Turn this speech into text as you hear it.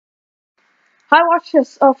Hi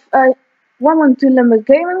watchers of 112 Limburg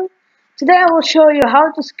Gaming. Today I will show you how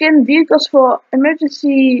to skin vehicles for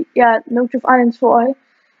emergency Notruf Islands for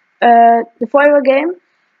the foiler game.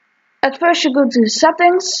 At first you go to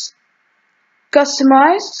settings,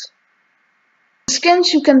 customize.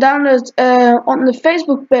 Skins you can download on the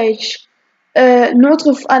Facebook page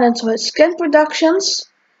Notruf Islands for Skin Productions.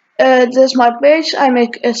 This is my page. I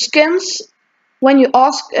make skins when you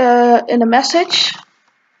ask in a message.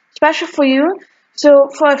 Special for you. So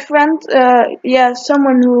for a friend,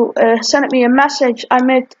 someone who sent me a message, I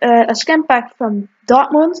made a skin pack from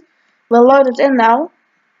Dortmund. We'll load it in now.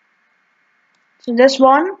 So this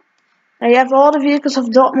one, you have all the vehicles of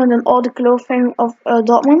Dortmund and all the clothing of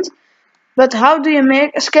Dortmund. But how do you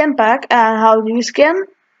make a skin pack and how do you skin?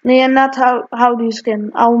 Yeah, not how do you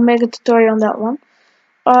skin. I will make a tutorial on that one.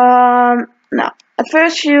 Now, at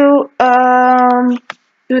first you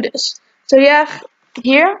do this. So you have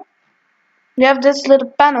here. You have this little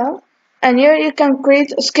panel, and here you can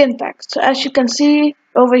create a skin pack. So as you can see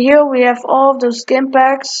over here, we have all of those skin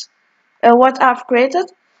packs, what I've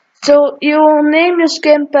created. So you will name your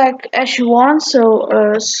skin pack as you want. So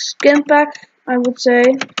skin pack, I would say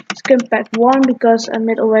skin pack 1 because I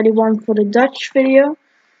made already one for the Dutch video.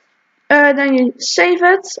 Then you save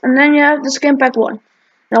it, and then you have the skin pack 1.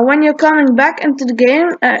 Now when you're coming back into the game,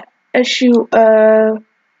 as you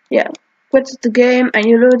quit the game and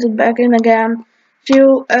you load it back in again. If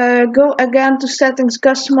you go again to settings,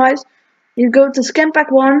 customize, you go to skin pack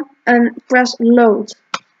 1 and press load.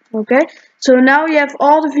 Okay, so now you have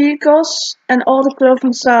all the vehicles and all the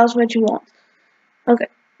clothing styles that you want. Okay,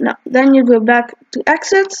 now then you go back to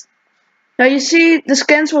exit. Now you see the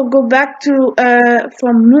skins will go back to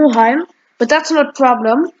from Mulheim, but that's not a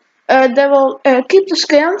problem. They will keep the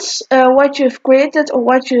skins what you've created or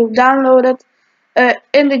what you've downloaded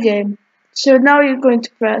in the game. So now you're going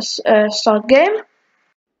to press start game.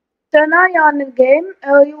 So now you're in the game.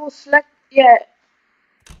 You will select,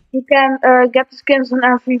 you can get the skins on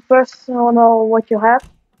every personal what you have.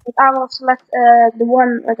 But I will select the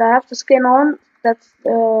one that I have the skin on. That's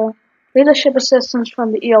the leadership assistance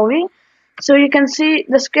from the ELV. So you can see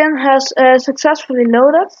the skin has successfully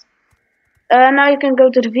loaded. Now you can go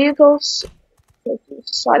to the vehicles.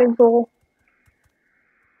 Sliding pole.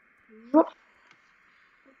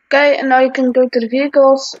 Okay, and now you can go to the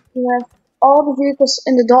vehicles. You have all the vehicles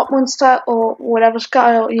in the Dortmund style or whatever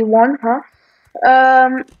style you want,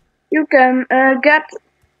 you can get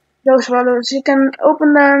those values. You can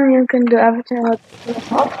open them. You can do everything at the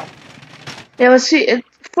top. Yeah, we'll see. It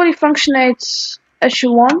fully functions as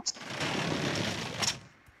you want.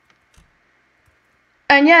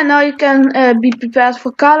 And yeah, now you can be prepared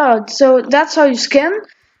for call out. So that's how you skin.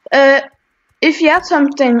 If you had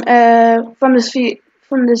something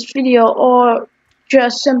from this video or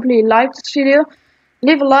just simply like this video,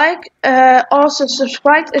 leave a like. Also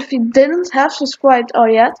subscribe if you didn't have subscribed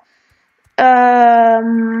yet.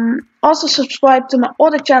 Also subscribe to my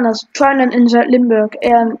other channels, Trinan in Zuid-Limburg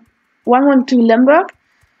and 112 Limburg.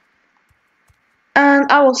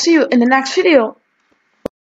 And I will see you in the next video.